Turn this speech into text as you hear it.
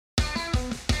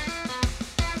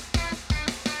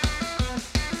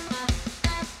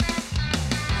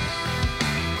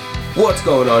What's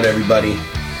going on, everybody?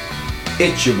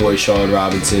 It's your boy Sean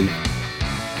Robinson,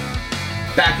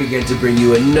 back again to bring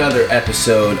you another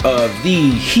episode of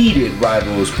the Heated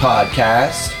Rivals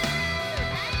podcast.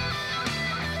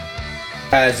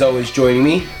 As always, joining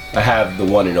me, I have the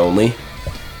one and only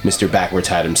Mr. Backwards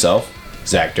Hat himself,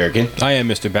 Zach Durkin. I am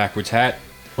Mr. Backwards Hat.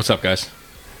 What's up, guys?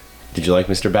 Did you like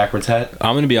Mr. Backwards Hat?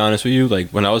 I'm going to be honest with you.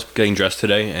 Like, when I was getting dressed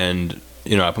today and,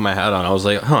 I put my hat on, I was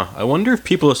like, I wonder if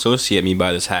people associate me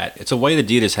by this hat. It's a white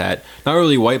Adidas hat. Not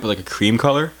really white, but like a cream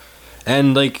color.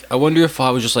 And, like, I wonder if I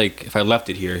was just like, if I left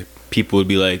it here, people would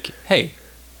be like, hey,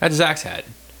 that's Zach's hat.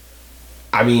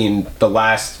 I mean, the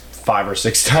last 5 or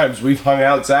 6 times we've hung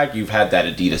out, Zach, you've had that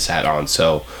Adidas hat on,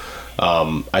 so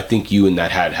I think you and that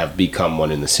hat have become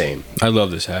one and the same. I love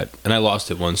this hat, and I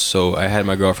lost it once, so I had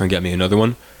my girlfriend get me another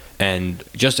one, and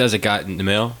just as it got in the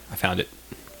mail, I found it.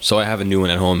 So I have a new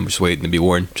one at home, just waiting to be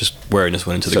worn, just wearing this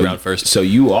one into the ground first. So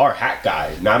you are hat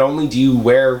guy. Not only do you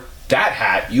wear that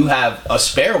hat, you have a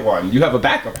spare one. You have a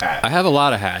backup hat. I have a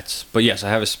lot of hats, but yes, I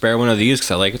have a spare one of these because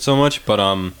I like it so much, but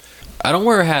I don't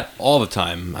wear a hat all the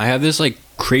time. I have this, like,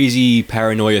 crazy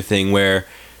paranoia thing where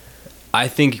I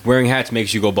think wearing hats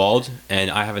makes you go bald,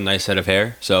 and I have a nice head of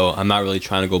hair, so I'm not really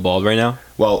trying to go bald right now.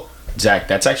 Well, Zach,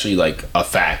 that's actually like a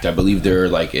fact. I believe there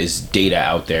is data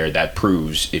out there that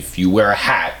proves if you wear a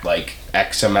hat like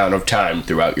X amount of time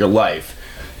throughout your life,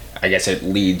 I guess it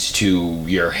leads to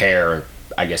your hair,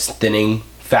 thinning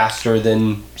faster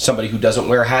than somebody who doesn't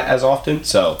wear a hat as often.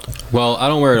 So, well, I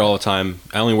don't wear it all the time.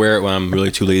 I only wear it when I'm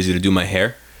really too lazy to do my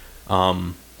hair.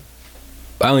 I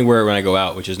only wear it when I go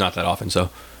out, which is not that often, so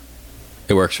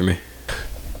it works for me.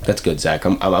 That's good, Zach.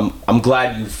 I'm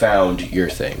glad you found your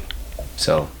thing.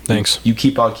 So thanks. You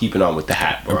keep on keeping on with the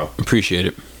hat, bro. Appreciate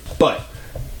it. But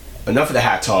enough of the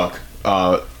hat talk.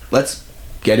 Let's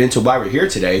get into why we're here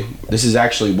today. This is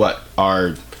actually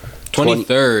our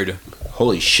 23rd.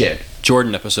 Holy shit.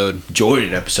 Jordan episode.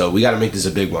 We got to make this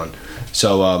a big one.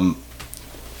 So,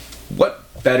 what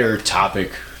better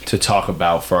topic to talk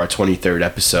about for our 23rd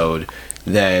episode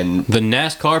than the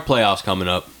NASCAR playoffs coming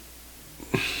up?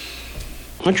 Why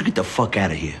don't you get the fuck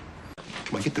out of here?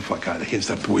 Come on, get the fuck out of here and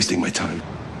stop wasting my time.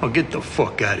 Oh, get the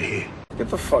fuck out of here. Get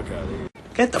the fuck out of here.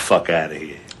 Get the fuck out of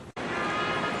here.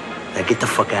 Now get the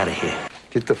fuck out of here.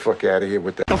 Get the fuck out of here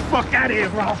with that. The fuck out of here,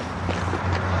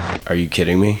 Ralph. Are you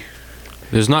kidding me?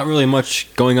 There's not really much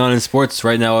going on in sports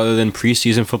right now other than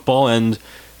preseason football and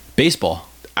baseball.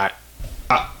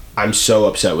 I'm so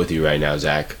upset with you right now,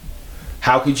 Zach.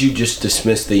 How could you just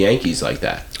dismiss the Yankees like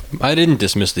that? I didn't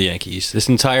dismiss the Yankees. This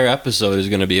entire episode is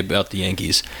going to be about the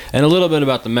Yankees and a little bit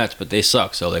about the Mets, but they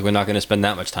suck, so we're not going to spend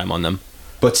that much time on them.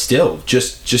 But still,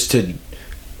 just to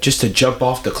jump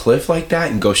off the cliff like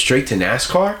that and go straight to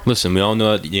NASCAR? Listen, we all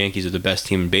know that the Yankees are the best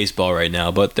team in baseball right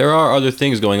now, but there are other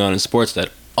things going on in sports that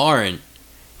aren't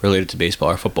related to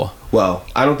baseball or football. Well,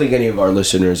 I don't think any of our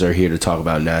listeners are here to talk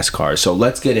about NASCAR, so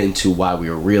let's get into why we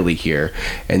are really here,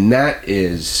 and that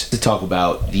is to talk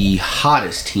about the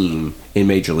hottest team in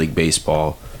Major League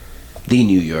Baseball, the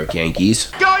New York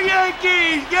Yankees. Go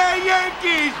Yankees! Yeah,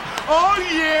 Yankees! Oh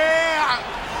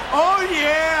yeah! Oh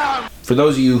yeah! For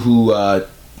those of you who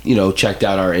checked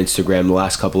out our Instagram the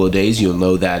last couple of days, you'll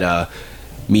know that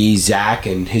me, Zach,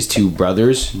 and his 2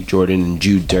 brothers, Jordan and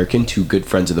Jude Durkin, 2 good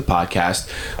friends of the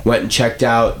podcast, went and checked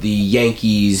out the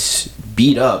Yankees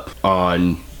beat up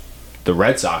on the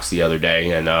Red Sox the other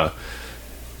day. And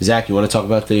Zach, you want to talk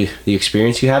about the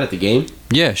experience you had at the game?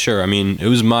 Yeah, sure. I mean, it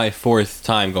was my 4th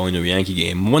time going to a Yankee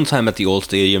game. 1 time at the old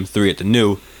stadium, 3 at the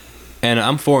new, and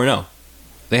I'm 4-0.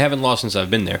 They haven't lost since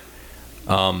I've been there.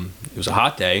 It was a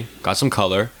hot day, got some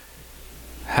color,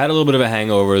 had a little bit of a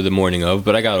hangover the morning of,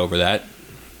 but I got over that.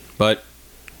 But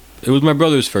it was my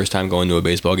brother's first time going to a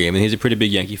baseball game, and he's a pretty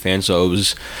big Yankee fan, so it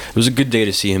was a good day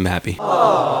to see him happy.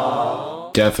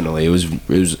 Aww. Definitely, it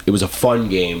was a fun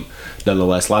game,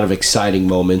 nonetheless. A lot of exciting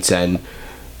moments, and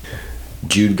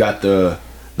Jude got the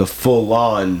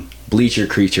full-on bleacher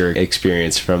creature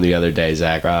experience from the other day.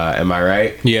 Zach, am I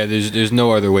right? Yeah, there's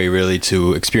no other way really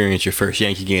to experience your first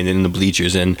Yankee game than in the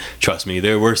bleachers, and trust me,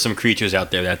 there were some creatures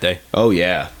out there that day. Oh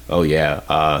yeah.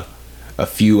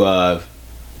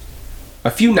 A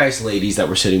few nice ladies that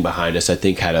were sitting behind us, I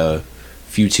think, had a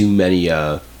few too many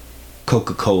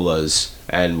Coca-Colas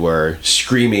and were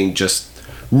screaming just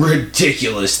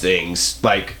ridiculous things,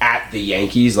 like, at the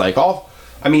Yankees. Like,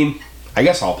 I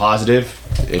guess all positive.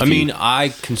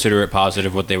 I consider it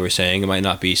positive what they were saying. It might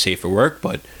not be safe for work,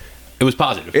 but it was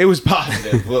positive.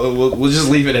 We'll just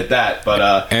leave it at that.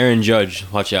 But Aaron Judge,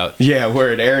 watch out. Yeah,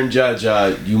 word. Aaron Judge,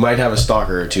 you might have a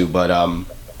stalker or two, but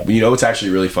you know what's actually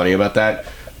really funny about that?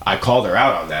 I called her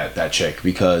out on that chick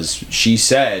because she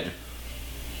said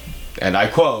and I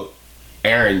quote,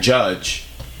 Aaron Judge,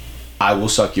 I will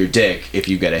suck your dick if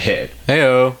you get a hit.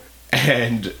 Heyo.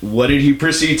 And what did he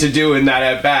proceed to do in that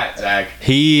at-bat, Zach?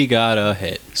 He got a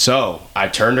hit. So I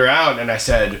turned around and I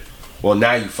said, well,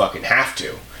 now you fucking have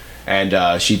to.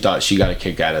 And she thought she got a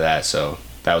kick out of that, so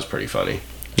that was pretty funny.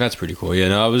 That's pretty cool. Yeah,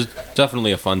 no, it was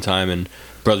definitely a fun time, and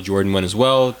Brother Jordan went as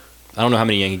well. I don't know how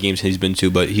many Yankee games he's been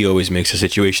to, but he always makes the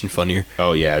situation funnier.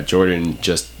 Oh, yeah, Jordan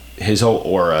his whole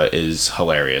aura is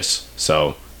hilarious.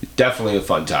 So definitely a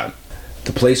fun time.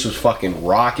 The place was fucking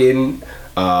rocking.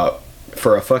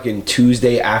 For a fucking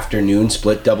Tuesday afternoon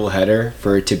split doubleheader,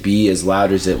 for it to be as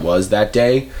loud as it was that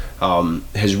day,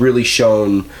 has really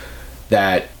shown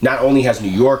that not only has New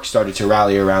York started to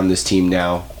rally around this team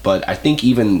now, but I think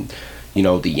even,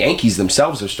 the Yankees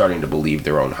themselves are starting to believe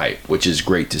their own hype, which is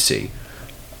great to see.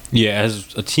 Yeah,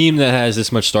 as a team that has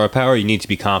this much star power, you need to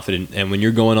be confident. And when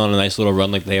you're going on a nice little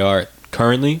run like they are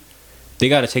currently, they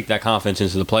got to take that confidence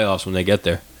into the playoffs when they get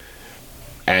there.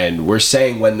 And we're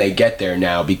saying when they get there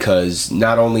now, because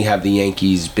not only have the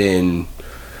Yankees been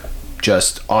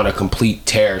just on a complete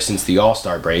tear since the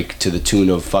All-Star break to the tune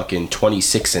of fucking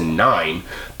 26-9,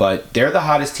 but they're the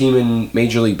hottest team in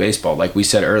Major League Baseball, like we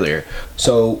said earlier.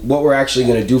 So what we're actually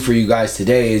going to do for you guys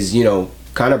today is,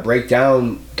 kind of break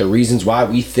down the reasons why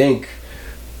we think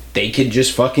they could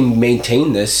just fucking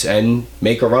maintain this and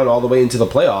make a run all the way into the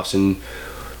playoffs. And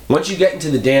once you get into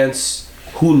the dance,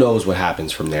 who knows what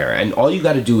happens from there. And all you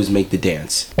got to do is make the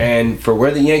dance. And for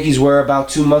where the Yankees were about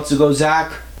 2 months ago,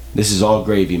 Zach, this is all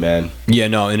gravy, man. Yeah,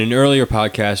 no, in an earlier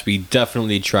podcast, we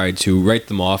definitely tried to write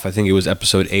them off. I think it was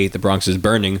episode 8, The Bronx is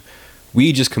Burning.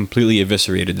 We just completely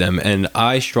eviscerated them. And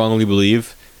I strongly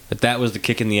believe that was the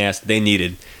kick in the ass they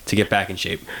needed to get back in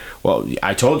shape. Well,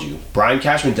 I told you, Brian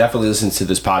Cashman definitely listens to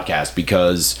this podcast,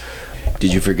 because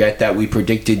did you forget that we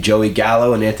predicted Joey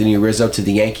Gallo and Anthony Rizzo to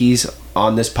the Yankees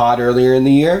on this pod earlier in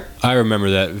the year? I remember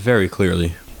that very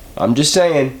clearly. I'm just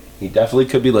saying, he definitely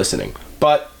could be listening.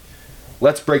 But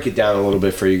let's break it down a little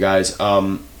bit for you guys.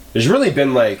 There's really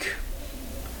been I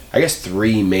guess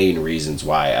 3 main reasons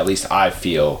why, at least I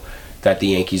feel, that the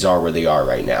Yankees are where they are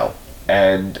right now.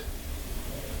 And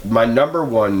my number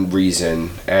one reason,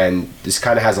 and this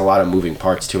kind of has a lot of moving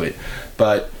parts to it,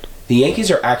 but the Yankees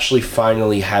are actually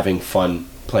finally having fun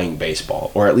playing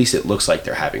baseball, or at least it looks like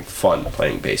they're having fun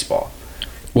playing baseball.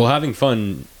 Well, having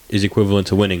fun is equivalent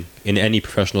to winning in any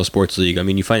professional sports league. I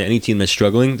mean, you find any team that's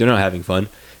struggling, they're not having fun.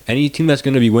 Any team that's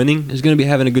going to be winning is going to be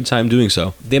having a good time doing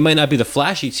so. They might not be the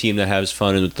flashy team that has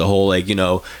fun with the whole,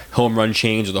 home run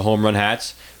chains or the home run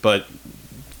hats, but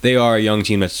they are a young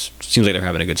team that seems like they're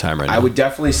having a good time right now. I would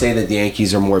definitely say that the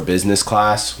Yankees are more business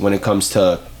class when it comes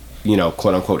to,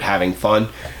 quote unquote, having fun.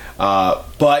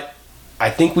 But I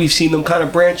think we've seen them kind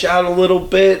of branch out a little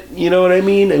bit, you know what I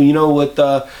mean? And, with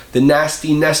the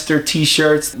nasty Nestor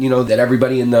t-shirts, that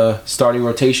everybody in the starting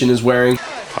rotation is wearing.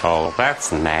 Oh,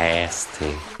 that's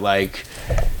nasty.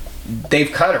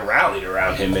 They've kind of rallied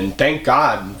around him, and thank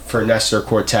God for Nestor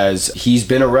Cortez. He's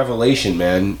been a revelation,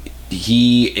 man.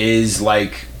 He is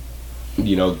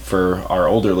for our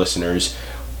older listeners,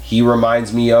 he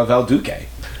reminds me of El Duque.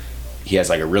 He has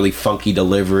a really funky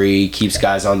delivery, keeps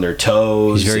guys on their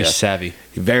toes. He's very savvy.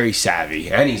 Very savvy.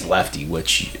 And he's lefty,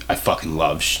 which I fucking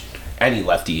love. Any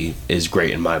lefty is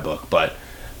great in my book. But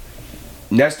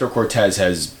Nestor Cortez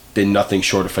has been nothing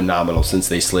short of phenomenal since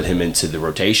they slid him into the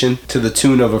rotation, to the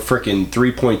tune of a freaking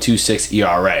 3.26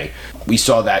 ERA. We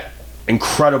saw that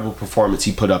incredible performance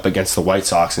he put up against the White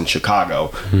Sox in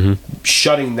Chicago,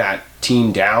 shutting that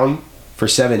team down for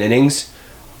 7 innings.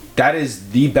 That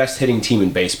is the best hitting team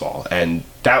in baseball, and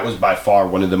that was by far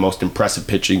one of the most impressive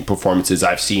pitching performances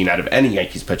I've seen out of any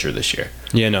Yankees pitcher this year.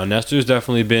 Yeah, no, Nestor's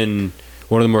definitely been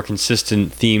one of the more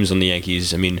consistent themes on the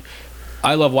Yankees. I mean,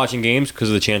 I love watching games because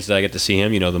of the chance that I get to see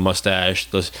him. The mustache,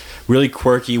 the really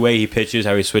quirky way he pitches,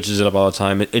 how he switches it up all the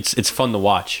time. It's fun to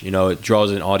watch. It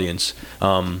draws an audience.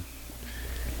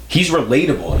 He's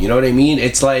relatable, you know what I mean?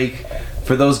 It's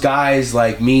for those guys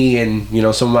like me and,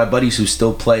 some of my buddies who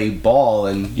still play ball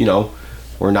and,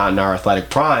 we're not in our athletic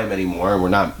prime anymore and we're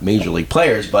not major league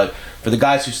players, but for the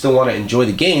guys who still want to enjoy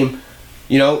the game,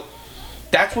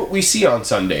 that's what we see on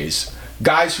Sundays.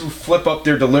 Guys who flip up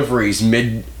their deliveries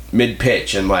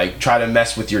mid-pitch and, try to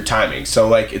mess with your timing.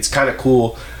 So, it's kind of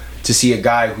cool to see a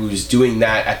guy who's doing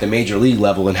that at the major league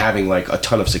level and having a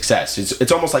ton of success.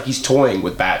 It's almost like he's toying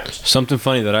with batters. Something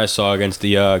funny that I saw against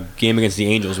the game against the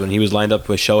Angels when he was lined up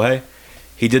with Shohei,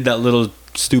 he did that little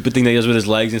stupid thing that he does with his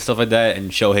legs and stuff like that,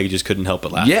 and Shohei just couldn't help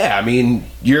but laugh. Yeah, I mean,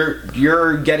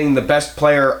 you're getting the best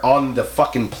player on the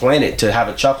fucking planet to have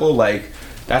a chuckle.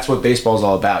 That's what baseball's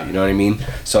all about, you know what I mean?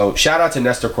 So shout out to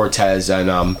Nestor Cortez,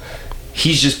 and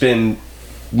he's just been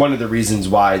one of the reasons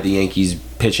why the Yankees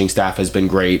pitching staff has been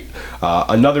great.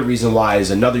 Another reason why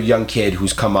is another young kid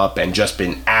who's come up and just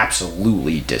been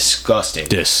absolutely disgusting.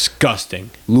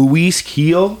 Disgusting. Luis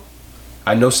Gil.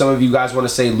 I know some of you guys want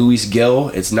to say Luis Gil.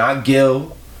 It's not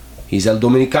Gil. He's El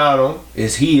Dominicano.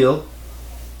 It's heel.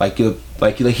 Like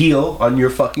the heel on your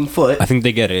fucking foot. I think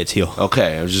they get it. It's heel.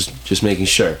 Okay, I was just making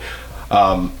sure.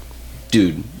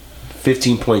 Dude,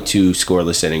 15.2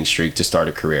 scoreless inning streak to start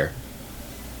a career.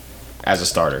 As a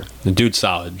starter. The dude's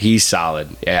solid. He's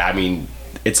solid. Yeah, I mean,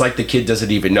 it's like the kid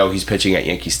doesn't even know he's pitching at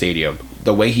Yankee Stadium.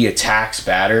 The way he attacks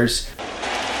batters.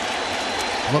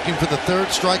 Looking for the third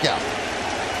strikeout.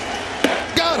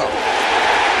 Got him.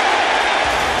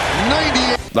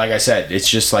 98. Like I said, it's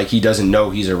just like he doesn't know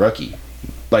he's a rookie.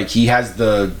 Like, he has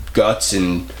the guts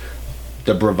and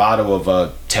the bravado of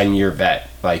a 10-year vet.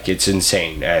 Like, it's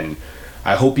insane. And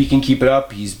I hope he can keep it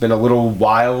up. He's been a little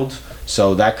wild,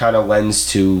 so that kind of lends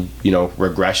to,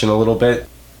 regression a little bit.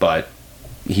 But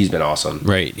he's been awesome.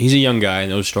 Right. He's a young guy,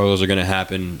 and those struggles are going to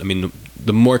happen. I mean,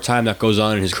 the more time that goes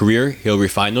on in his career, he'll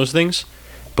refine those things.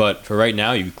 But for right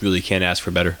now, you really can't ask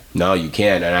for better. No, you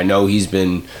can't. And I know he's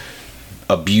been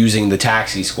abusing the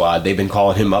taxi squad. They've been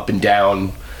calling him up and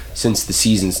down since the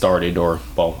season started, or,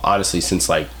 well, honestly, since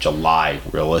like July,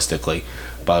 realistically.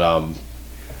 But,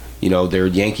 their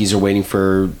Yankees are waiting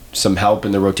for some help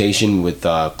in the rotation with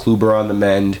Kluber on the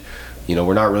mend.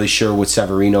 We're not really sure what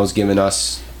Severino's given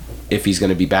us, if he's going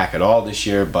to be back at all this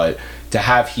year. But to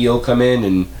have Gil come in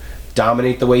and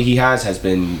dominate the way he has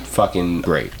been fucking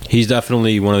great. He's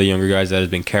definitely one of the younger guys that has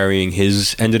been carrying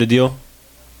his end of the deal.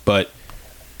 But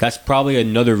that's probably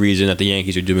another reason that the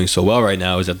Yankees are doing so well right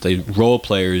now, is that the role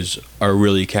players are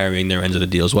really carrying their ends of the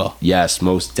deal as well. Yes,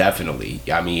 most definitely.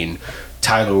 I mean,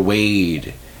 Tyler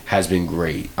Wade has been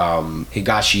great.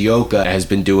 Higashioka has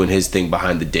been doing his thing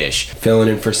behind the dish, filling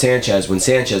in for Sanchez when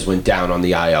Sanchez went down on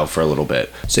the IL for a little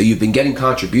bit. So you've been getting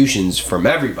contributions from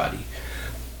everybody.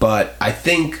 But I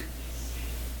think,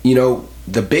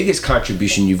 the biggest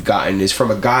contribution you've gotten is from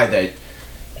a guy that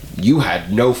you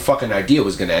had no fucking idea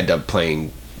was going to end up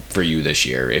playing for you this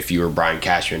year if you were Brian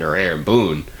Cashman or Aaron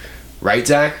Boone. Right,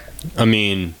 Zach? I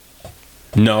mean,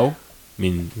 no. I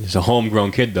mean, he's a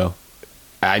homegrown kid, though.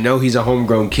 I know he's a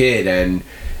homegrown kid, and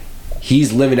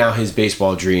he's living out his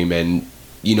baseball dream. And,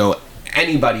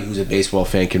 anybody who's a baseball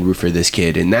fan can root for this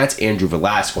kid, and that's Andrew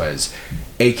Velasquez,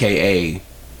 a.k.a.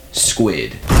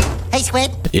 Squid. Hey,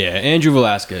 Squid. Yeah, Andrew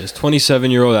Velasquez,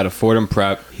 27-year-old out of Fordham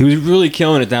Prep. He was really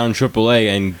killing it down in AAA,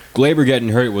 and Gleyber getting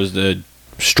hurt was the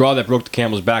straw that broke the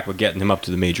camel's back with getting him up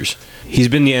to the majors. He's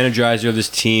been the energizer of this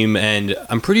team, and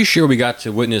I'm pretty sure we got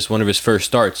to witness one of his first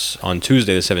starts on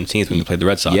Tuesday the 17th when we played the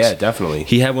Red Sox. Yeah, definitely.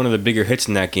 He had one of the bigger hits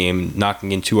in that game,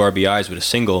 knocking in 2 RBIs with a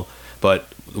single, but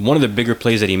one of the bigger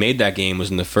plays that he made that game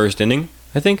was in the first inning,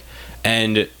 I think,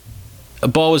 and a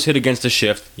ball was hit against a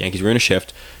shift. Yankees were in a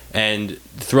shift, and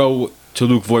the throw to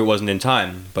Luke Voit wasn't in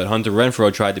time, but Hunter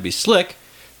Renfroe tried to be slick,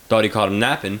 thought he caught him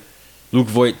napping. Luke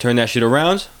Voit turned that shit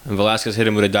around, and Velasquez hit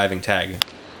him with a diving tag.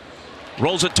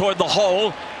 Rolls it toward the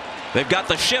hole. They've got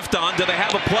the shift on. Do they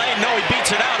have a play? No, he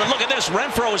beats it out. And look at this.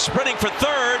 Renfroe is sprinting for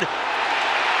third.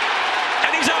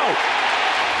 And he's out.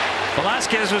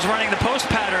 Velasquez was running the post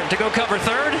pattern to go cover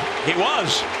third. He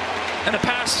was. And the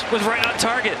pass was right on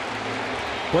target.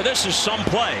 Well, this is some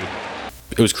play.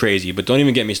 It was crazy, but don't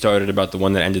even get me started about the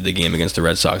one that ended the game against the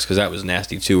Red Sox, because that was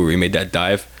nasty too, where he made that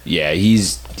dive. Yeah,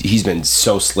 he's been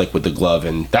so slick with the glove,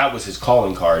 and that was his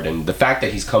calling card. And the fact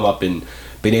that he's come up and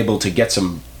been able to get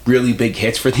some really big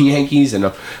hits for the Yankees,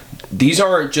 and these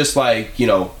aren't just like,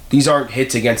 these aren't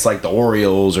hits against like the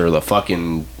Orioles or the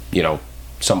fucking,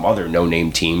 some other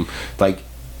no-name team. Like,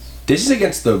 this is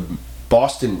against the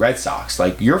Boston Red Sox.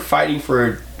 Like, you're fighting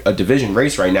for a division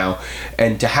race right now,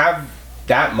 and to have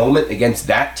that moment against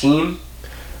that team,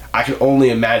 I can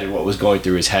only imagine what was going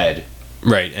through his head.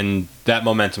 Right, and that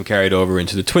momentum carried over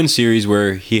into the Twins series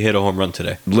where he hit a home run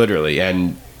today. Literally,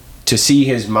 and to see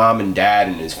his mom and dad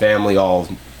and his family all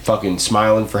fucking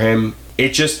smiling for him,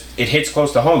 it hits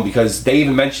close to home, because they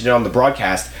even mentioned it on the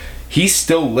broadcast. He's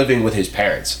still living with his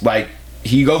parents. Like,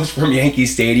 he goes from Yankee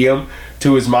Stadium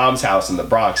to his mom's house in the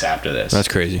Bronx after this. That's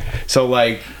crazy. So,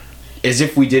 like, as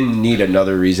if we didn't need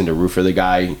another reason to root for the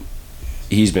guy,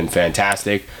 he's been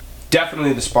fantastic.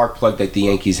 Definitely the spark plug that the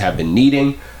Yankees have been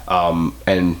needing.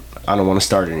 And I don't want to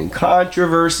start any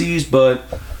controversies, but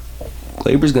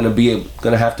Gleyber's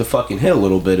gonna have to fucking hit a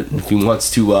little bit if he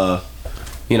wants to.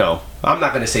 I'm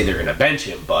not gonna say they're gonna bench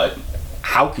him, but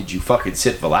how could you fucking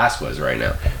sit Velasquez right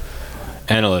now?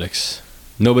 Analytics.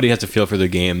 Nobody has to feel for the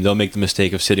game. They'll make the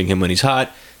mistake of sitting him when he's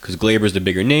hot, because Gleyber's the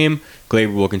bigger name.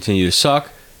 Gleyber will continue to suck.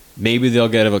 maybe they'll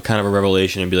get a kind of a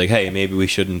revelation and be like, hey, maybe we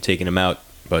shouldn't have taken him out,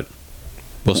 but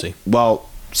we'll see. Well,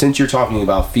 since you're talking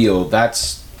about feel,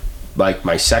 that's like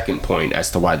my second point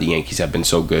as to why the Yankees have been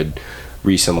so good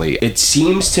recently. It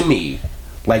seems to me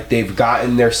like they've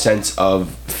gotten their sense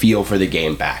of feel for the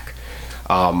game back.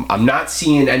 I'm not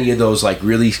seeing any of those like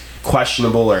really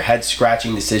questionable or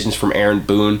head-scratching decisions from Aaron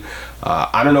Boone.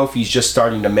 I don't know if he's just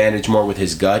starting to manage more with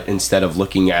his gut instead of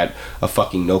looking at a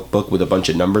fucking notebook with a bunch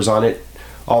of numbers on it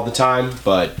all the time,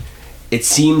 but it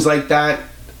seems like that.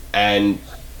 And,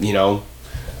 you know,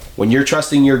 when you're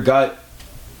trusting your gut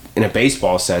in a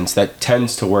baseball sense, that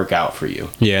tends to work out for you.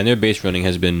 Yeah, and their base running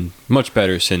has been much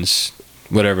better since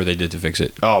whatever they did to fix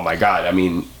it. Oh my God! I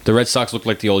mean, the Red Sox look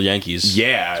like the old Yankees.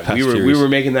 Yeah, we were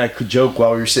making that joke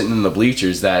while we were sitting in the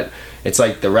bleachers that it's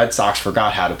like the Red Sox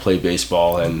forgot how to play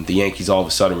baseball, and the Yankees all of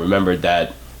a sudden remembered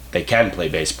that they can play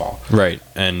baseball. Right,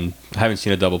 and I haven't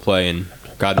seen a double play in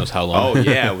God knows how long. Oh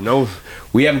yeah, no,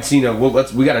 we haven't seen a.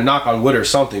 We got to knock on wood or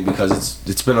something because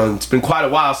it's been quite a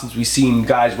while since we've seen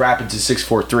guys rap into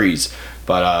 6-4 threes.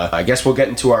 But I guess we'll get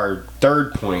into our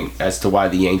third point as to why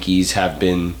the Yankees have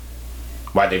been.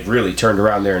 Why they've really turned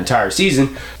around their entire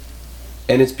season.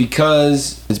 And it's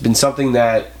because it's been something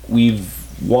that we've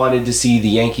wanted to see the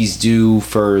Yankees do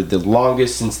for the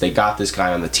longest since they got this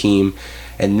guy on the team,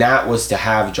 and that was to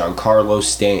have Giancarlo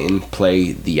Stanton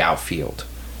play the outfield.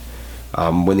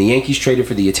 When the Yankees traded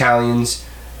for the Italians,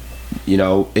 you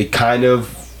know, it kind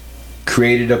of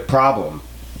created a problem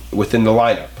within the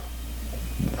lineup.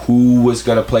 Who was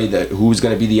going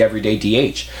to be the everyday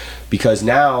DH? Because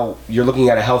now you're looking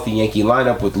at a healthy Yankee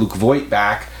lineup with Luke Voit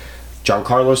back,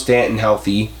 Giancarlo Stanton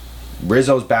healthy,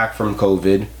 Rizzo's back from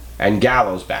COVID, and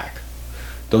Gallo's back.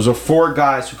 Those are four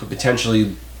guys who could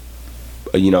potentially,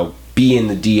 be in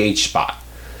the DH spot.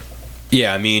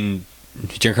 Yeah, I mean,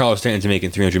 Giancarlo Stanton's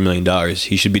making $300 million.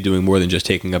 He should be doing more than just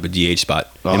taking up a DH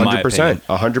spot. 100%,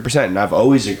 100%. And I've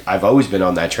always been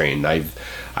on that train.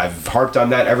 I've harped on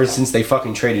that ever since they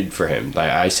fucking traded for him.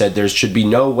 I said there should be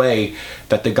no way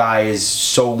that the guy is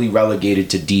solely relegated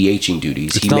to DHing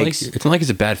duties. It's not like he's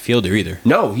a bad fielder either.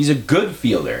 No, he's a good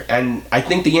fielder. And I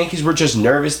think the Yankees were just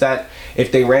nervous that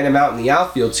if they ran him out in the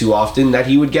outfield too often, that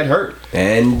he would get hurt.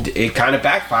 And it kind of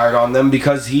backfired on them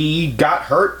because he got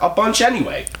hurt a bunch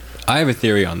anyway. I have a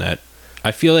theory on that.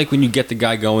 I feel like when you get the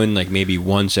guy going like maybe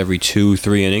once every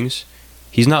 2-3 innings,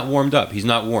 he's not warmed up. He's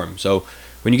not warm. So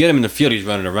when you get him in the field, he's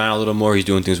running around a little more. He's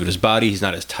doing things with his body. He's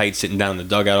not as tight sitting down in the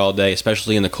dugout all day,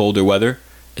 especially in the colder weather.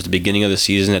 At the beginning of the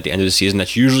season, at the end of the season,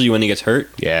 that's usually when he gets hurt.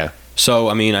 Yeah. So,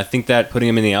 I mean, I think that putting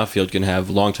him in the outfield can have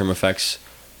long-term effects,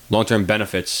 long-term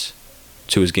benefits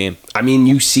to his game. I mean,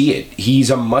 you see it. He's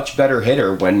a much better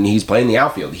hitter when he's playing the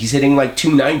outfield. He's hitting like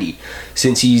 290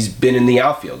 since he's been in the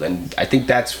outfield. And I think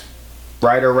that's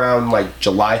right around like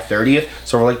July 30th.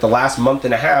 So for like the last month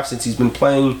and a half since he's been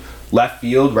playing left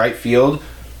field, right field,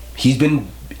 he's been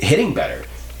hitting better.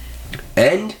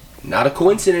 And not a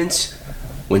coincidence,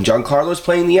 when Giancarlo's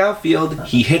playing the outfield,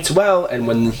 he hits well. And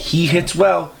when he hits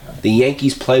well, the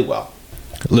Yankees play well.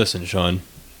 Listen, Sean,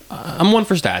 I'm one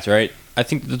for stats, right? I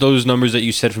think that those numbers that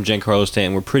you said from Giancarlo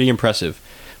Stanton were pretty impressive.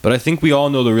 But I think we all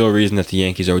know the real reason that the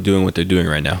Yankees are doing what they're doing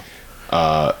right now.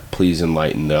 Please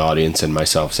enlighten the audience and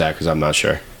myself, Zach, because I'm not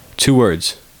sure. 2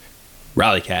 words.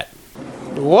 Rally Cat.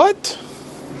 What?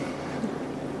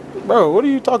 Bro, what are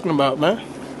you talking about, man?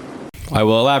 I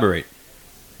will elaborate.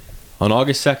 On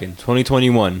August 2nd,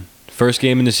 2021, first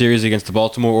game in the series against the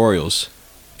Baltimore Orioles.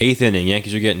 8th inning,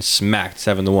 Yankees are getting smacked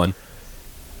 7-1.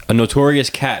 A notorious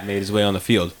cat made his way on the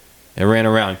field and ran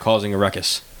around causing a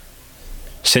ruckus.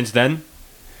 Since then,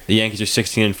 the Yankees are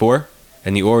 16-4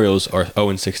 and the Orioles are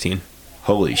 0-16.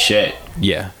 Holy shit.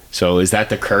 Yeah. So is that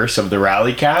the curse of the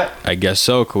Rally Cat? I guess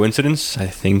so. Coincidence? I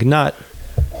think not.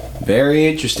 Very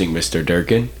interesting, Mr.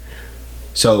 Durkin.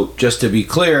 So, just to be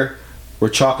clear, we're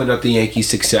chalking up the Yankees'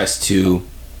 success to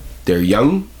their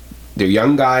young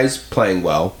guys playing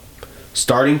well,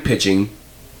 starting pitching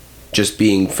just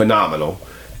being phenomenal,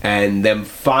 and them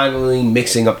finally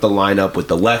mixing up the lineup with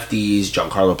the lefties,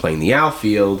 Giancarlo playing the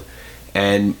outfield,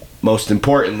 and most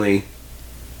importantly,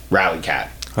 Rally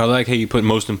Cat. I like how you put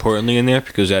most importantly in there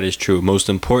because that is true. Most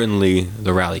importantly,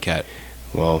 the Rally Cat.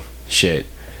 Well, shit.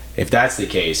 If that's the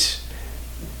case,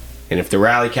 and if the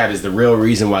Rally Cat is the real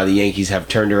reason why the Yankees have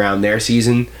turned around their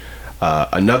season,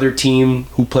 another team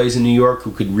who plays in New York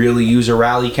who could really use a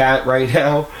Rally Cat right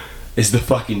now is the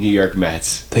fucking New York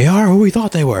Mets. They are who we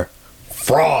thought they were.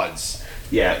 Frauds.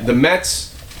 Yeah, the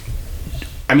Mets,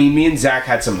 I mean, me and Zach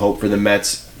had some hope for the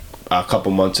Mets a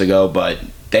couple months ago, but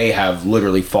they have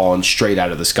literally fallen straight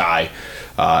out of the sky.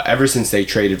 Ever since they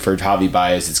traded for Javi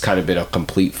Baez, it's kind of been a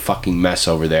complete fucking mess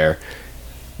over there.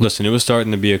 Listen, it was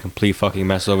starting to be a complete fucking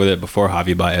mess over there before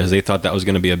Javi Baez. They thought that was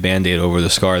going to be a Band-Aid over the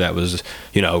scar that was,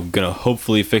 going to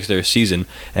hopefully fix their season.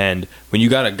 And when you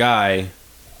got a guy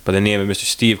by the name of Mr.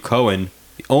 Steve Cohen,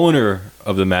 the owner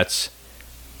of the Mets,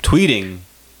 tweeting,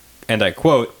 and I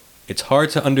quote, "It's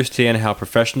hard to understand how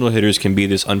professional hitters can be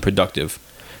this unproductive.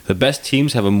 The best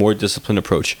teams have a more disciplined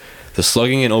approach. The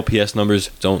slugging and OPS numbers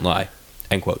don't lie."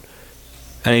 End quote.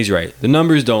 And he's right. The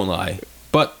numbers don't lie.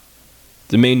 But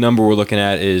the main number we're looking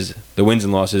at is the wins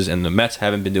and losses, and the Mets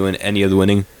haven't been doing any of the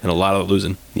winning and a lot of the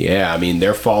losing. Yeah, I mean,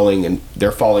 they're falling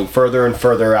further and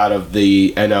further out of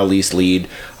the NL East lead.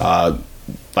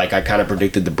 Like I kind of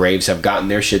predicted, the Braves have gotten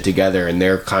their shit together and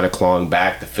they're kind of clawing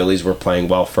back. The Phillies were playing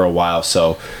well for a while,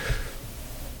 so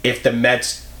if the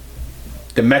Mets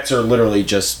are literally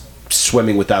just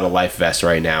swimming without a life vest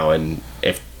right now, and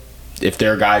if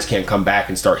their guys can't come back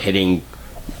and start hitting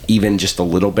even just a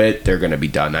little bit, they're going to be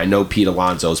done. I know Pete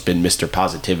Alonso's been Mr.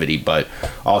 Positivity, but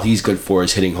all he's good for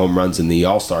is hitting home runs in the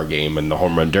All-Star game and the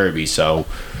home run derby, so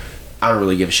I don't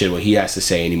really give a shit what he has to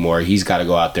say anymore. He's got to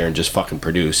go out there and just fucking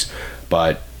produce.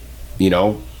 But,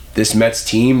 this Mets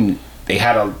team, they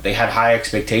had high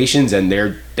expectations, and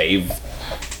they've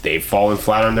fallen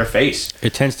flat on their face.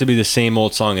 It tends to be the same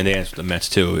old song and dance with the Mets,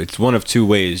 too. It's one of two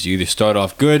ways. You either start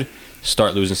off good,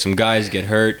 start losing some guys, get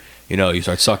hurt, you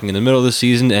start sucking in the middle of the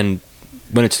season, and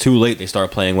when it's too late, they start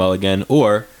playing well again,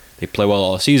 or they play well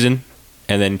all season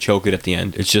and then choke it at the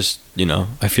end. It's just,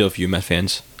 I feel for you, Met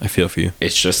fans. I feel for you.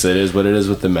 It's just, it is what it is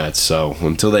with the Mets. So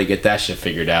until they get that shit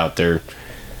figured out, they're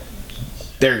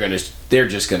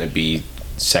just gonna be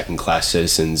second-class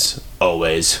citizens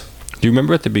always. Do you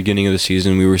remember at the beginning of the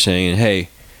season we were saying, hey,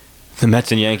 the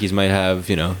Mets and Yankees might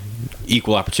have,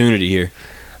 equal opportunity here?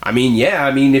 I mean, yeah.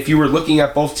 I mean, if you were looking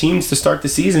at both teams to start the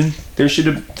season,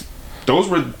 those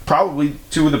were probably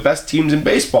two of the best teams in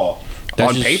baseball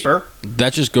on paper.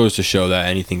 That just goes to show that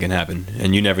anything can happen,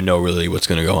 and you never know really what's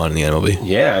going to go on in the MLB.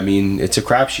 Yeah, I mean, it's a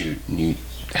crapshoot.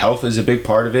 Health is a big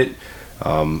part of it,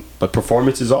 but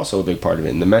performance is also a big part of it.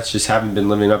 And the Mets just haven't been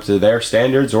living up to their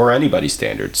standards or anybody's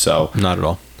standards. So not at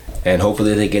all. And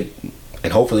hopefully they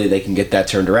can get that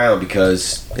turned around,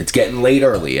 because it's getting late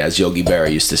early, as Yogi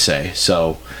Berra used to say.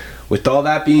 So, with all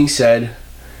that being said,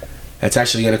 that's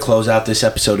actually going to close out this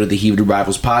episode of the Heated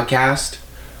Rivals podcast.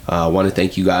 I want to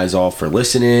thank you guys all for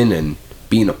listening and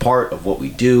being a part of what we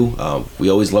do. We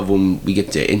always love when we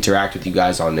get to interact with you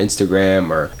guys on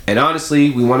Instagram, and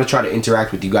honestly, we want to try to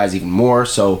interact with you guys even more.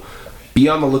 So, be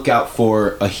on the lookout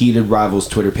for a Heated Rivals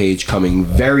Twitter page coming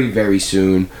very, very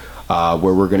soon.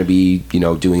 Where we're going to be,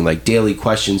 doing like daily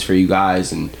questions for you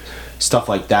guys and stuff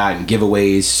like that, and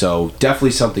giveaways. So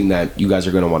definitely something that you guys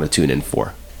are going to want to tune in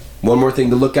for. One more thing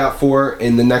to look out for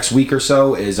in the next week or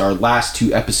so is our last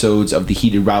 2 episodes of the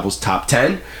Heated Rivals Top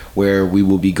 10, where we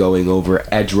will be going over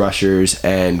edge rushers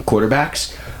and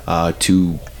quarterbacks,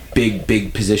 2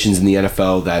 big positions in the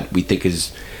NFL that we think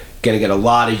is going to get a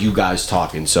lot of you guys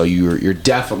talking, so you're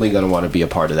definitely going to want to be a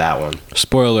part of that one.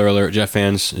 Spoiler alert, Jet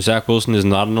fans, Zach Wilson is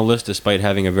not on the list despite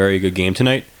having a very good game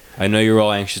tonight. I know you're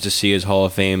all anxious to see his Hall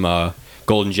of Fame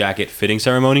Golden Jacket fitting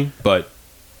ceremony, but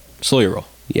slow your roll.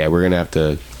 Yeah, we're going to have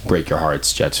to break your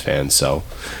hearts, Jets fans, so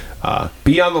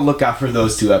be on the lookout for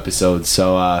those 2 episodes.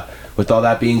 So with all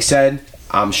that being said,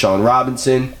 I'm Sean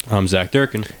Robinson. I'm Zach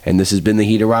Durkin. And this has been the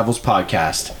Heated Rivals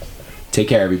podcast. Take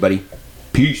care, everybody.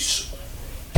 Peace.